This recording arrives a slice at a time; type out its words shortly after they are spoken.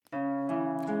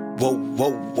whoa,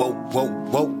 whoa, whoa, whoa,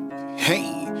 whoa. Hey,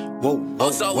 whoa, whoa,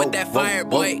 Also with that fire,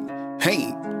 boy. Hey,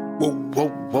 whoa, whoa,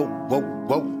 whoa, whoa,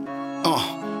 whoa.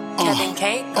 Kevin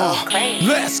K, go crazy.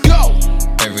 Let's go.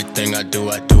 Everything I do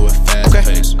at fast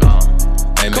pace.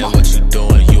 Hey man, on. what you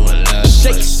doing? You in last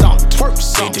Shake place. some, twerk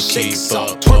some, Need to shake keep some,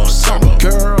 up, twerk going some, turbo.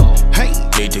 girl. Hey,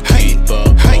 Need to hey, keep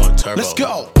up, hey. going turbo. Let's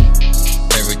go.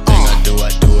 Everything I do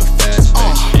at fast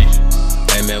pace.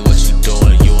 Hey man, what you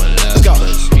doing? You in last go.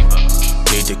 place.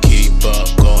 Need to keep up,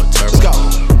 going turbo. Let's go.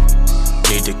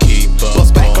 Need to keep up,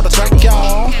 BustBack on the going track, turbo.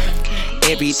 y'all.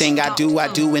 Everything I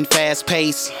do in fast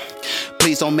pace.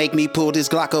 Please don't make me pull this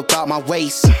Glock up out my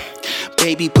waist.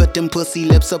 Baby, put them pussy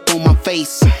lips up on my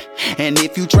face. And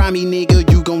if you try me, nigga,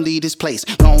 you gon' leave this place.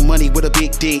 Long money with a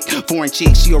big dick. Foreign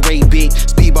chick, she already big.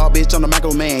 Speedball bitch on the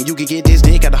micro man. You can get this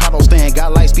dick at the hot stand.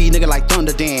 Got light speed, nigga, like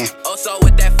Thunder Dan. Also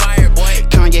with that fire, boy.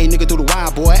 Kanye, nigga, through the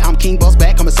wire, boy. I'm King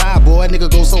BustBack, I'm a side boy. Nigga,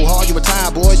 go so hard, you retire,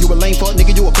 boy. You a lame fuck,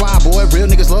 nigga, you a choir, boy. Real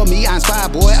niggas love me, I inspire,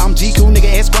 boy. I'm G cool, nigga,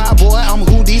 Esquire, boy. I'm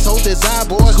who these hoes desire,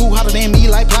 boy. Who hotter than me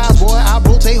like plies, boy. I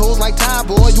rotate hoes like tie,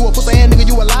 boy. You a pussy ass nigga,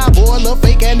 you a lie, boy. Love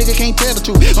fake ass nigga, can't tell the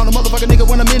truth. On the motherfucker nigga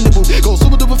when I'm in the booth. Go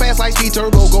super duper fast like speed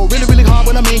turbo. Go really, really hard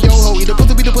when I'm in yo ho. Either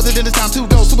pussy be the pussy, then it's time to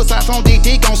go. Super size on dick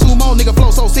on sumo. Nigga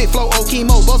flow so sick, flow, oh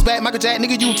chemo. BustBack, Michael Jack,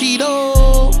 nigga, you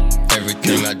Tito.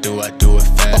 Everything I do at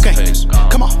fast Okay, pace.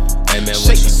 come on. Hey man,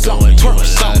 Shake what you some, doing? You in twerk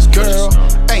some, last girl.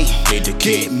 place. Hey, Need to get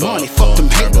keep money, up, fuck them going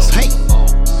haters. turbo. Hey,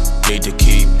 Need to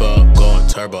keep up, going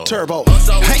turbo. turbo.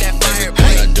 Also with Hey, that fire,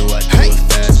 Everything I boy. do hey,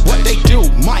 fast what they pace. do,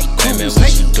 Mike Hey man, Cruz. what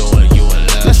Hey, you doing? You in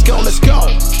last let's go, place. let's go.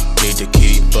 Need to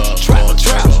keep up, Trap, going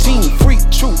trap, turbo. team, free,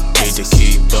 true. Need to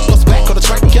keep up, BustBack on going the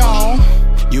track, turbo. y'all.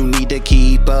 You need to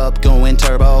keep up, going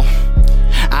turbo.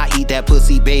 I eat that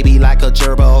pussy, baby, like a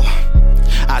gerbil.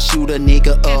 I shoot a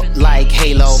nigga up like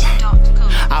Halo.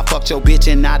 I fucked your bitch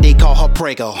and now they call her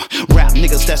Prego. Rap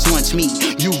niggas, that's lunch meat.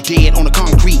 You dead on the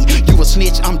concrete. You a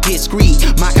snitch, I'm discreet.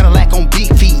 My Cadillac on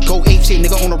big feet. Go ape shit,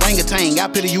 nigga, on orangutan. I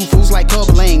pity you fools like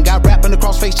Coverlane. Got rap in the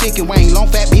crossface chicken wing. Long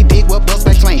fat big dick with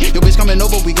BustBack slang. Your bitch coming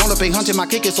over, we gonna pay hunting. My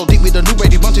kick is so deep with the new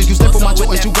Brady bunches. You step on my toe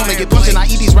and you gonna get punched. And I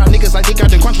eat these rap niggas like they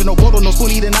got crunch with no bottle, no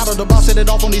spoon eating out of the box. Set it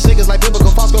off on these niggas like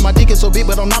biblical Fosco. My dick is so big,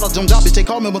 but I'm not a jump job. Bitch, they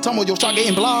call me when Tomo, your shot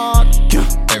getting blocked.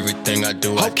 Everything I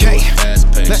do Okay, fast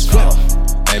pace. let's go.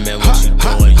 Hey man, what you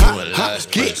doing? You in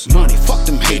last place. Get money, fuck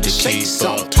them haters. to Shake keep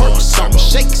some, up, twerk going some, turbo.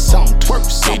 shake some, twerk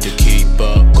some. Need to keep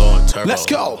up, going turbo. Let's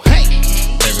go, hey.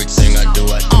 Everything I do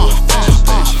fast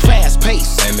pace. Fast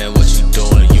pace. Hey man, what you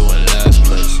doing? You in last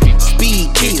place. Speed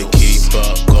Need to kills. keep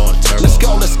up, going turbo. Let's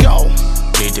go, let's go.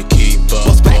 Need to keep up,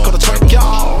 BustBack on going the track, turbo.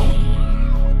 y'all.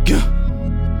 Yeah.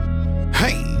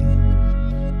 Hey.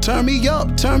 Turn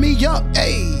me up,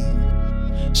 ayy.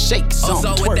 Shake some,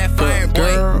 Also with twerk, that fire, boy.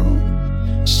 girl.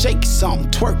 Shake some,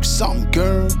 twerk some,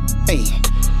 girl. Hey,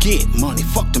 get money,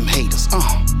 fuck them haters.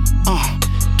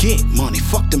 Get money,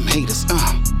 fuck them haters.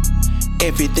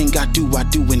 Everything I do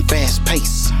in fast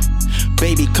pace.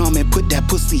 Baby, come and put that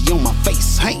pussy on my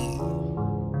face. Hey.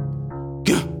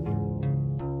 Yeah.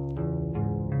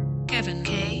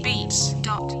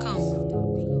 KevinKBeats.com